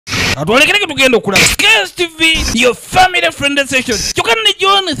atwalekereke tugenda okulaba Skills TV your family friendly session kyokka ne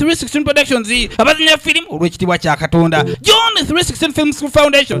John 316 Productions abazanya film olw'ekitiibwa kya Katonda John 316 Films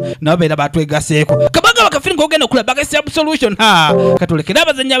Foundation nabeera batwegaseeko kabaga bakafilm kogenda okulaba bakasi Abusolution katolekera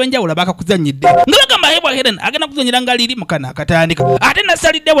abazanya abenjawulo bakakuzanyidde nga bagamba Hebwa Helen agenda kuzanyira nga Lili Mukana akatandika ate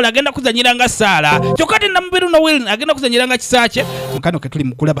nasalidde bula agenda kuzanyira nga Sara kyokka ate Namubiru no Will agenda kuzanyira nga Kisaache mukano ke tuli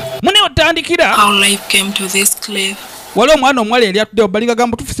mukulaba mune otandikira how life came to this cliff. Waliwo omwana omwala yali atudde obaliga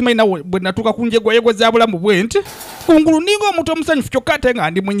gamba tufusimanyi nawe bwe natuuka ku njegwa yegwa za bulamu bwenti kungulu ninga omuntu omusanyufu kyokka ate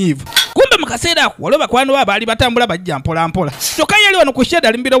nga ndi munyiivu kumbe mu kaseera ako waliwo bakwano baba baali batambula bajja mpola mpola kyokka yali wano ku sheda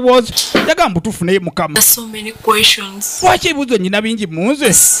ali mu birowoozo yagamba tufuneyo Mukama. Lwaki ebibuuzo nnyina bingi mu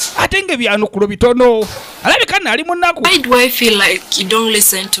nze ate ng'ebyanukulo bitono alabika nno ali mu nnaku ye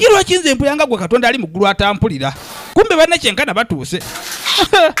lwaki nze mpuyanga gwe Katonda ali mu ggulu atampulira kumbe bannakyenkana batuuse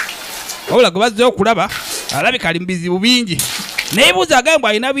wabula gwe bazzeho okulaba alabika ali mu bizibu bingi neebuuza agambwa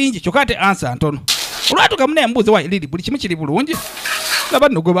alina bingi kyokka ate ansa ntono olwatuuka muna embuuze wa Lili buli kimu kiri bulungi laba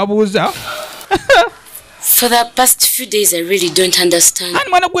nno gwe babuuza For the past few days, I really don't understand.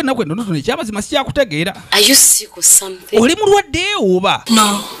 Mwana gwe nakwe ndono ekyamazima sikyakutegeera. Are you sick or something? Oli mulwadde oba?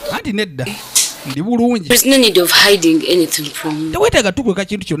 No. Anti nedda. Ndi bulungi. There's no need of hiding anything from me. Teweetaaga tukweka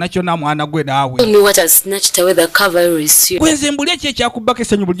kintu kyonna kyonna mwana gwe naawe. Tell me what has snatched away the Calvary seal. Kwenze mbuli ki ekyakubbako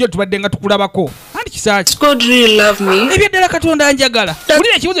essanyu bulijjo tubadde nga tukulabako. Anti Kisaache. God really love me. Ebyaddala Katonda anjagala.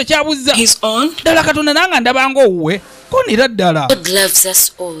 Wulira ekibuuzo kyabuzza. He's on. Ddala Katonda nanga ndabanga owuwe. Konira ddala. God loves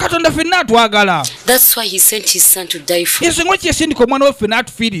us all. Katonda ffenna atwagala. That's why he sent his son to die for us. Ensonga ki yasindika omwana we ffenna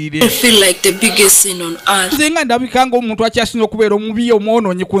atufiiririre. I feel like the biggest sin on earth. Nze nga ndabika ng'omuntu akyasinza okubeera omubi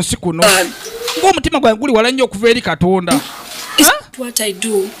omwonoonyi ku nsi kuno. Ng'omutima gwange guli wala nnyo okuva eri Katonda. It's what I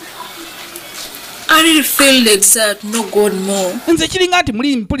do. I really feel that no God more. Nze kiringa nti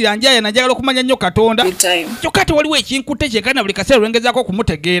muli mpulira njaya najagala okumanya nnyo Katonda. Kyokka ate waliwo ekinkutte kyenkana buli kaseera lwengezaako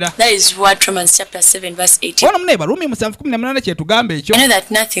okumutegeera. That is what Romans chapter 7 verse 18. Ono muneeba Rumi 7:18 kyetugamba ekyo. I know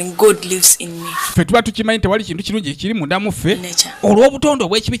that nothing good lives in me. Ffe tuba tukimanyi tewali kintu kirungi ekiri munda mu ffe. Nature. Olw'obutonde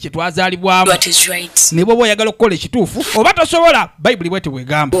obw'ekibi kye twazaalibwamu. What is right. Ne bw'oba oyagala okukola ekituufu oba tosobola Bayibuli bw'ete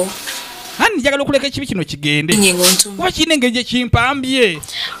bw'egamba. Ani njagala okuleka ekibi kino kigende. Kuba kirina engeri gye kimpambye.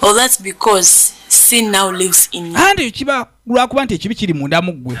 Oh, that's because sin now lives in me. Andi kiba lwakuba nti ekibi kiri munda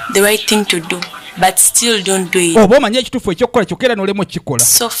mu ggwe. The right thing to do, but still don't do it. Oba omanye ekituufu ekyokukola kyokka era n'olema okukikola.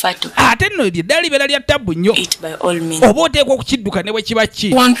 So far to ate nno eddala libeera lya ttabbu nnyo. it by all means. Oba oteekwa okukidduka ne bwe kiba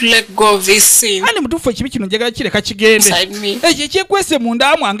ki. Want to let go of this sin. Ani mutuufu ekibi kino njagala kireka kigende. Ekyo ekyekwese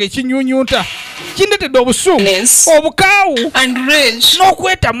munda mwange ekinyuunyuuta. Kindetedde obusungu, obukaawu, and rage.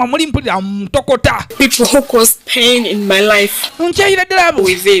 n'okwetamwa muli mpulira mutokota. People who cause pain in my life. Nkyayira ddala abo.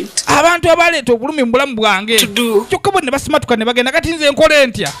 With it. Abantu abaleeta obulumi mu bulamu bwange. To do. Kyokka bo ne basimatuka ne bagenda kati nze nkole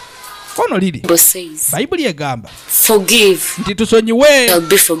ntya. Ono Lili. Says, Bayibuli egamba. Forgive. Nti tusonyiwe. I'll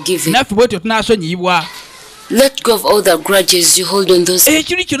be forgiven. Naffe bwetyo tunaasonyiyibwa. Let go of all the grudges you hold on those.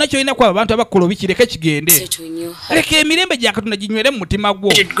 Ekiri kyonna kyolina ku abantu abakola obikireke kigende. Settle in your heart. Leka emirembe gya Katonda ginywere mu mutima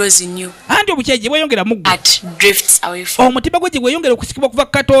gwo. It goes in you. Anti obukyayi gye bweyongera mu ggwe. It drifts away from. Omutima gwe gye bweyongera okusikibwa okuva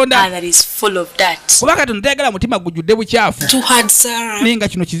ku Katonda. That is full of that. Kuba Katonda tayagala mutima gujjudde bukyafu. Too hard, Sarah. Naye nga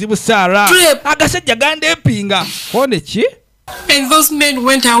kino kizibu Sara. Agasajja gandeepinga. Konde ki? And those men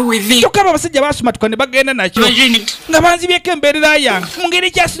went out with it. Kyokka abasajja baasumatuka ne bagenda nakyo. Imagine it. Nga banzibyeko embeerera yange. Mu ngeri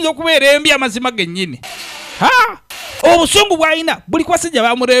ekyasinza okubeera embi amazima gennyini. Obusungu bw'alina buli ku basajja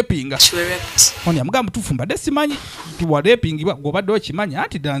baamureepinga. Ono yamugamba mutuufu mbadde simanyi nti wareepingibwa ng'obadde okimanyi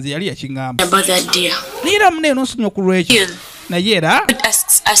anti ddala nze yali yakingamba. Naye era muneeno n'onsonyiwa ku lw'ekyo. Naye era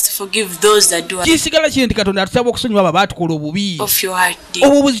kisigala kiri nti Katonda atusaba okusonyiwa abo abaatukola obubi.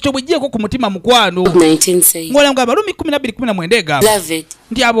 Obwo obuzito bw'eggyeko ku mutima mukwano. Ng'olanga Abalumi 12:19 egamba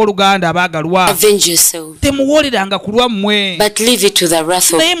nti abooluganda abaagalwa temuwooleranga ku lwammwe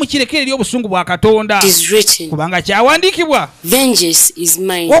naye mukireke eri obusungu bwa Katonda kubanga kyawandiikibwa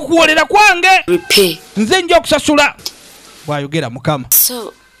okuwoolera kwange nze nja okusasula bw'ayogera Mukama.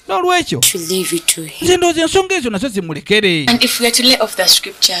 N'olwekyo nze ndowooza ensonga ezo nazo zimulekere.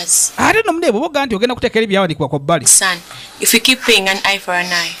 Ate no muneebo boga nti ogenda kuteekera ebyawandiikibwa ku bbali.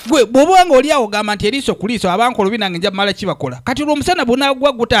 Gwe bw'oba nga oli awo gamba nti eriiso ku liiso abankola obi nange nja mmala kibakola. Kati olw'omusana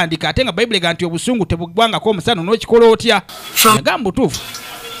bunaagwa gutandika ate nga Bayibuli ega nti obusungu tebugwangako omusana n'okikola otya. Yagamba butuufu.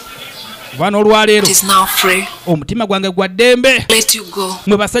 Bwana olwaleero omutima gwange gwa ddembe.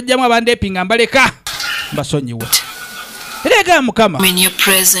 Mwe basajjamu abandeepinga mbaleka mbasonyiwe. Erega Mukama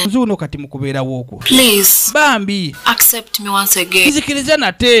nzuuno kati mukubeerawo okwo. Bambi Accept me once again. nzikiriza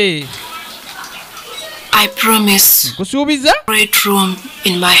nate. I promise. Kusuubiza Great room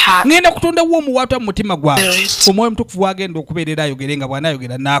in my heart. ngenda kutunda wo muwata mu mutima gwawe omwoyo mutukuvu wagenda okubeerera ayogere nga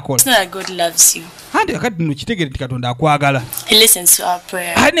bw'anaayogera n'akola It's not that God loves you. andi kakati nno kitegere nti Katonda akwagala He listens to our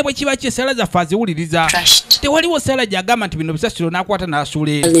prayer. ate ne bwe kiba ki essala zaffe aziwuliriza Trust. tewaliwo ssala gy'agamba nti bino bisasiro n'akwata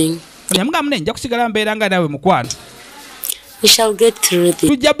n'asuula eri Darling, yamugamu ne nja kusigala mbeera nga naawe mukwano we shall get through this.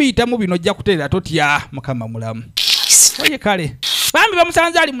 tujja biyitamu bino ojja kuteerera totya mukama mulamu oye kale bambi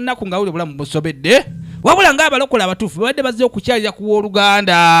bamusanze ali mu nnaku nga wuli bulamu busobedde wabula ng'abalokole abatuufu babadde bazze okukyalira ku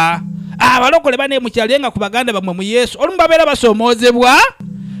w'oluganda abalokole baneemukyalire nga ku baganda bamwe mu yesu olumu babeera basoomoozebwa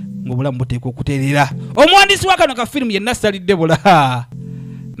ng'obulamu buteekwa okuteerera omuwandiisi wa kano kafirimu ye Nassali Debula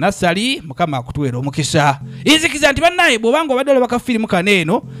Nassali mukama akutuweera omukisa nzikiza nti bannaye bw'obanga obadde olaba kafirimu kano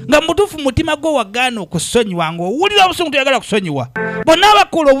eno nga mutuufu mu mutima gwo wagaana okusonyiwa ng'owulira obusungu toyagala kusonyiwa bonna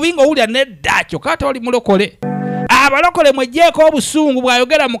abakola obubi ng'owulira nedda kyokka ate oli mulokole abalokole mweggyeko obusungu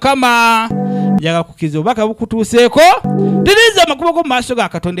bw'ayogera mukama njagala kukiza obubaka bukutuuseeko tiriza amakubo go mu maaso ga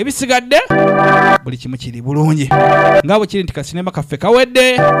Katonda ebisigadde buli kimu kiri bulungi nga bwe kiri nti kasinema kaffe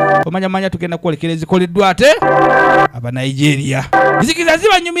kawedde omanyamanya tugenda kwolekera ezikoleddwa ate aba Nigeria nzikiza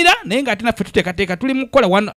zibanyumira naye ng'ate naffe tuteekateeka tuli mu kukola